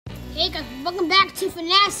Hey guys, welcome back to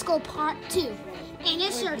FNAF School Part 2. And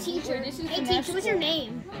this is our teacher. Wait, this is hey FNAF teacher, what's your School.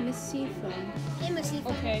 name? Miss Sifa. Hey Miss Eva.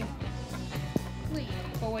 Okay. Wait.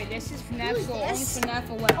 But wait, this is FNAF Who's School. this? Only FNAF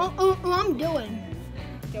 11. Oh, I'm Dylan.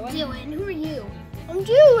 Dylan? Dylan, who are you? I'm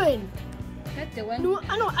Dylan. Is that Dylan? No,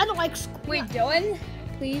 I don't like school. Wait, Dylan?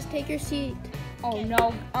 Please take your seat. Oh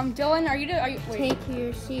no. Dylan, are you wait. Take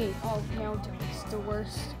your seat. Oh no, Dylan's the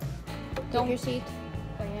worst. Take your seat.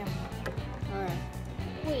 I am. Alright.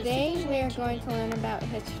 Wait, Today we are going to learn about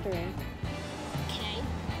history. Okay.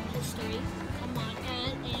 History. Come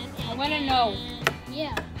on. I wanna know.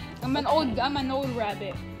 Yeah. I'm an old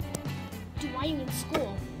rabbit. Why are you in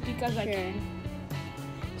school? Because I Sure. can.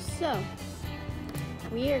 So,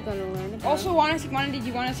 we are going to learn about... Also, did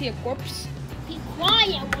you want to see a corpse? Be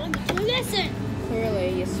quiet. I want you to listen.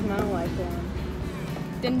 Clearly, you smell like one.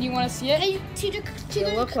 Then do you want to see it? Hey, teacher,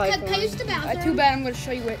 look like can I use the bathroom? Too bad, I'm going to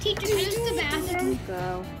show you it. Teacher, can I use the bathroom?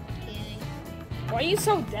 Go. Okay. Why are you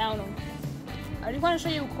so down? I just want to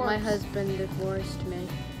show you a corpse. My husband divorced me.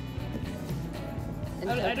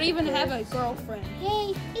 And I took don't even the have a kids. girlfriend.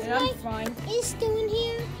 Hey, is And I'm fine. Dylan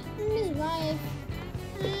here? I'm his wife.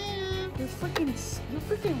 You're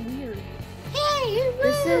freaking weird. Hey, you're rude.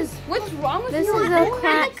 This is... What's wrong with This you? is I'm a not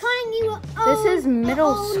class... calling you This is middle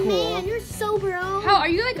old school. Man, you're sober old. How are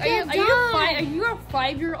you like? Are you Are a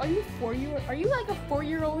 5-year-old? Are you 4-year-old? Are you like a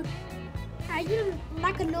 4-year-old? Are you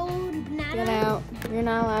like an old banana? Get out. You're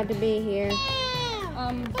not allowed to be here.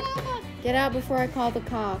 Yeah. Get out before I call the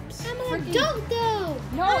cops. I'm an adult though.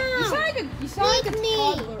 No, you sound like a Make me.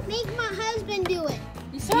 toddler. Make my husband do it.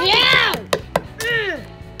 You sound like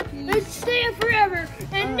Let's stay here forever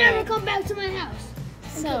and All never right. come back to my house.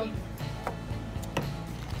 So,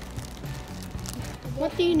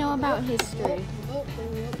 what do you know about history?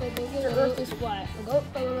 the Earth is flat.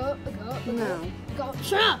 No,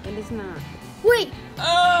 Shut up. it is not. Wait,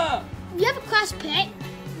 Uh, you have a class pet?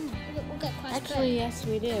 We'll get class Actually, yes,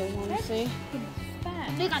 we do. Want to see?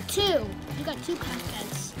 pet. They got two. You got two class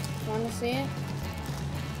pets. Want to see it?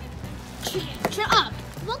 Shut up.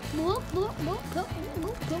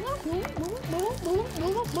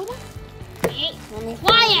 Hey, Let me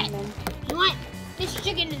quiet. find them. you know what? This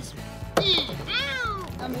chicken is. Ow.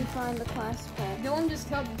 Let me find the class pet. no one just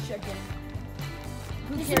killed the chicken.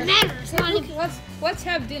 Who This cares? matters. Let's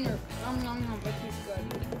have dinner. That tastes good.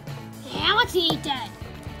 Yeah, let's eat that.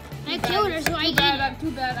 I killed her, so I eat it.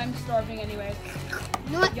 Too bad. I'm starving anyway.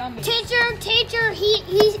 You know what? Yummy. Teacher,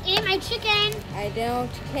 he's ate my chicken. I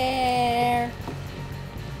don't care.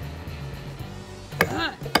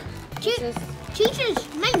 This is Teachers,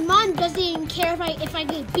 my mom doesn't even care if I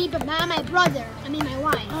get beat by my brother. I mean my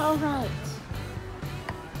wife. all right.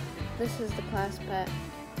 This is the class pet.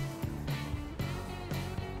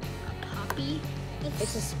 A puppy.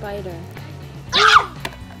 It's a spider. Ah!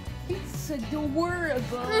 It's adorable.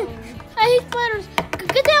 I hate spiders.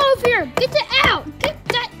 Get that over here. Get that out. Get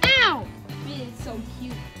that out. It's so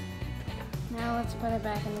cute. Now let's put it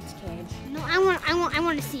back in its cage. No, I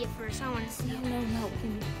want to see it first. I want to see it. No.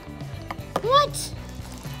 What?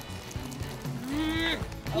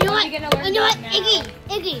 You know what? we're gonna learn You know what? that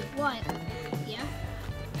now. Iggy, what? Yeah.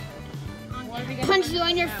 I'm What are we gonna gonna punch learn you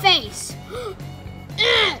on your now? face.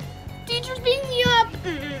 Teacher's beating me up.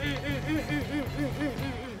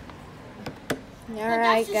 All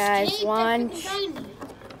right, guys. Lunch.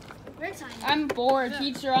 I'm bored,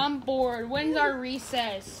 teacher. I'm bored. When's our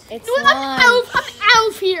recess? It's I'm lunch. out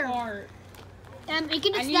of here. Hard. Iggy I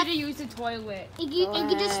just need left. to use the toilet.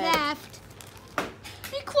 Iggy just What? left.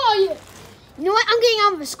 Be quiet. You know what? I'm getting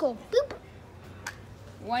out of the school. Boop.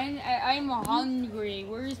 When I'm hungry.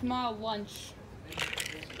 Where's my lunch?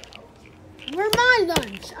 Where's my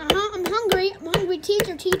lunch? I'm hungry. I'm hungry.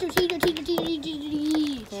 Teacher.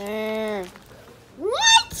 There.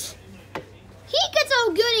 What? He gets all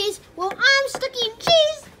goodies. Well, I'm stuck in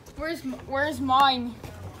cheese. Where's mine?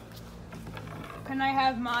 Can I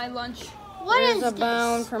have my lunch? What There's is a this?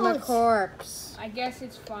 bone from a it's- corpse. I guess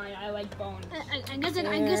it's fine. I like bones.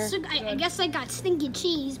 I guess I got stinky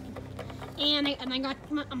cheese, and I got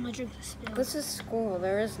I'm gonna drink this. This is school.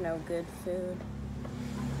 There is no good food.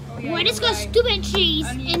 Oh, yeah, What is you're got right. stupid cheese I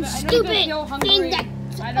don't and even stupid feel hungry. thing that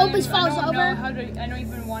I don't always even- falls I don't over? know how to. I don't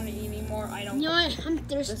even want to eat anymore. I don't. You know what? I'm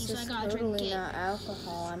thirsty, This so I is gotta drink totally it. not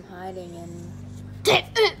alcohol. I'm hiding in.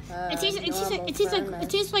 It tastes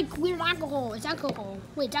normal like weird alcohol. It's alcohol.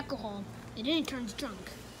 Wait, it's alcohol. And then it turns drunk.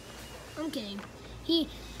 I'm kidding.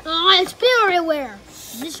 It's spilled everywhere.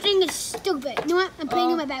 This thing is stupid. You know what? I'm putting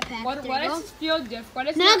it in my backpack. What There you does go. it feel different? What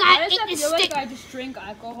does No, that, guys, why does that it's feel like stick- I just drink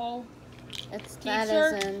alcohol? That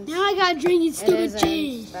Teacher? isn't. Now I gotta drink this It stupid isn't.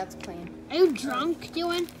 cheese. That's clean. Are you drunk,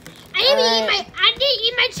 Dylan? I didn't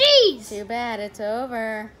eat my cheese. Too bad, it's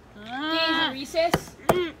over. Days of recess.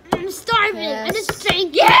 I'm starving. Yes. I just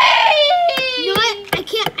drank. Yay! You know what? I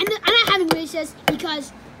can't. I'm not having recess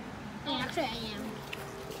because. Actually, I am.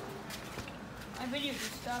 My video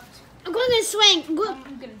just stopped. I'm going to swing.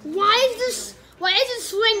 Why is the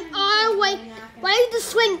swing all the way? Why is the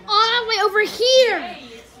swing all the way over here? Hey,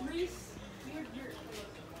 it's Reese.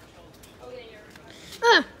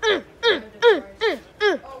 Oh, yeah,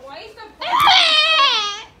 Oh, why is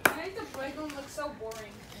the playground look so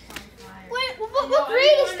boring? What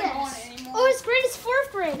grade is this? Oh, this grade is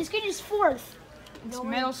 4th grade. This grade is 4th. It's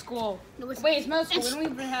middle school. No, it's Wait, it's middle school. We don't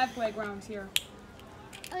even have playgrounds here.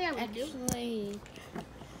 Oh yeah, we do. Actually,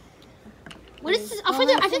 What is this? I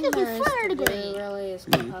think it's there is 3rd to do grade. really is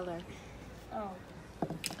color. Oh.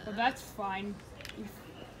 Well, that's fine.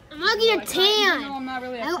 I'm gonna get a tan. No, I'm not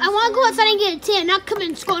really. I want to go outside and get a tan, not come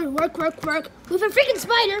in school and work with a freaking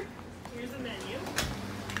spider. Here's the menu.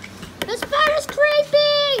 The spider's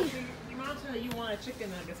creepy. Your mom said you wanted chicken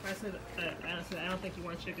nuggets. I said, I don't think you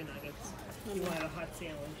want chicken nuggets. You want a hot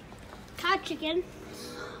sandwich. Hot chicken.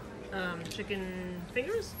 Chicken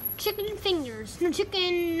fingers? Chicken fingers. No,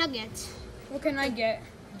 chicken nuggets. What can I get?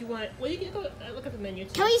 Do you want? Well, you can go look at the menu.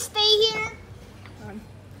 Too. Can we stay here? Are you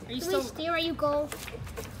Can we still? stay where you go?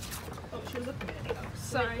 Oh, she was looking at it.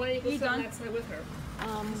 Sorry. Why don't you go You sit on done? that side with her?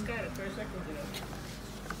 Just got it 30 seconds ago.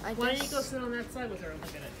 I Why don't you guess, go sit on that side with her and look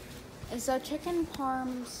at it? is a chicken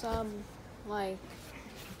parm sub like?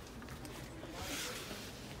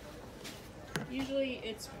 Usually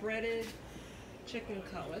it's breaded chicken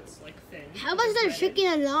cutlets, like thin. How about the breaded,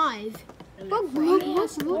 chicken alive? and then fried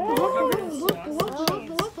covered in sauce and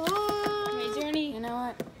cheese. Okay, is there any? You know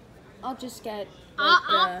what? I'll just get I'll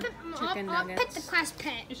like, the chicken I'll nuggets. pick the class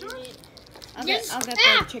pet. I'll get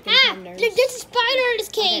the chicken tenders. There's a spider in this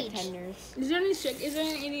I'll cage. get tenders. Is there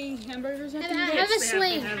any hamburgers? I can Have get? a swing.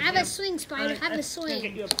 They have- Have a swing, spider. Have a I'm gonna get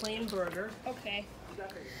swing. you a plain burger. Okay.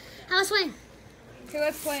 Have a swing. Okay,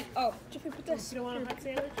 let's play. Oh, Jeffrey, put this. You don't want a hot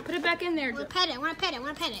sandwich? Put it back in there. I want to pet it. I want to pet it. I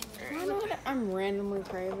want to pet it. You know what I'm randomly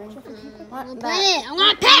craving? I What? want to That, pet it. I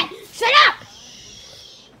want to pet. Shut up.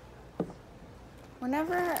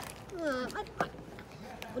 whenever It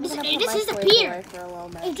just I'm gonna put my disappeared. away for a little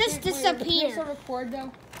bit. It just Can you still disappeared. record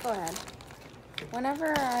though? Go ahead.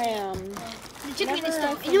 Whenever I The chicken is Whenever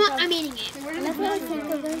still. I You know what? think I'm eating it. whenever I think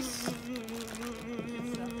of this,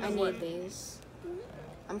 I need these.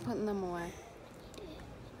 I'm putting them away.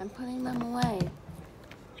 I'm putting them away.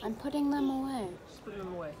 I'm putting them away. Just put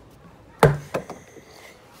them away.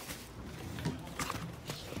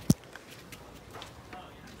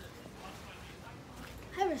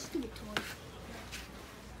 I have a stupid toy.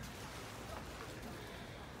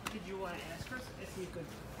 Did you want to ask her if you could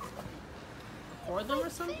record them or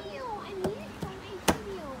something? I need it for my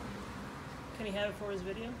video. Can he have it for his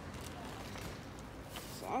video?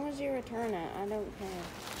 As long as you return it, I don't care.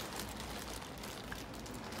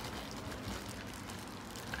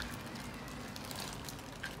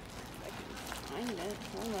 Find it.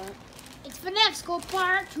 Hold up. It's FNAF School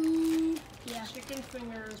Part 2. Yeah. Chicken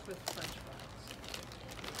fingers with french fries.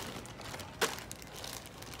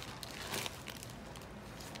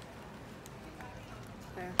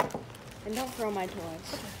 There. And don't throw my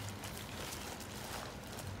toys.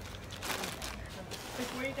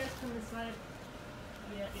 Before you guys come inside,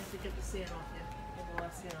 you have to get the sand off you. You have a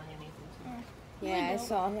lot of sand on your knees. Yeah, I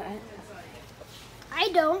saw that. I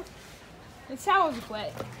don't. The towel's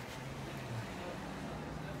wet.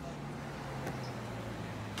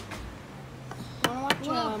 Wanna watch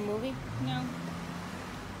a movie? No.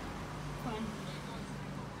 Fine.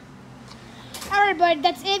 Alright, buddy,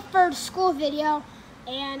 that's it for the school video.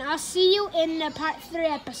 And I'll see you in the Part 3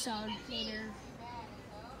 episode later.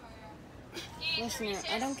 Listener,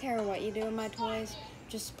 I don't care what you do with my toys.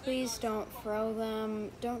 Just please don't throw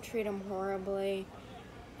them. Don't treat them horribly.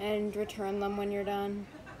 And return them when you're done.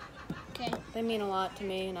 Okay. They mean a lot to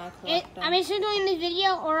me, and I collect them. Are we still doing the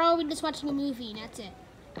video, or are we just watching a movie and that's it?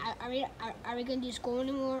 Are we going to do school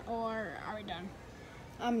anymore, or are we done?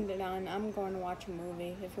 I'm done. I'm going to watch a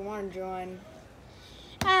movie. If you want to join.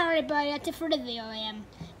 Alright, buddy, that's it for the video, And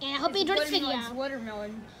I hope you enjoyed this video. It's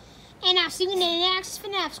watermelon. And I'll see you in the next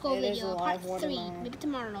FNAF school It is video, a Part live 3. watermelon. Maybe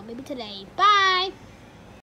tomorrow, maybe today. Bye!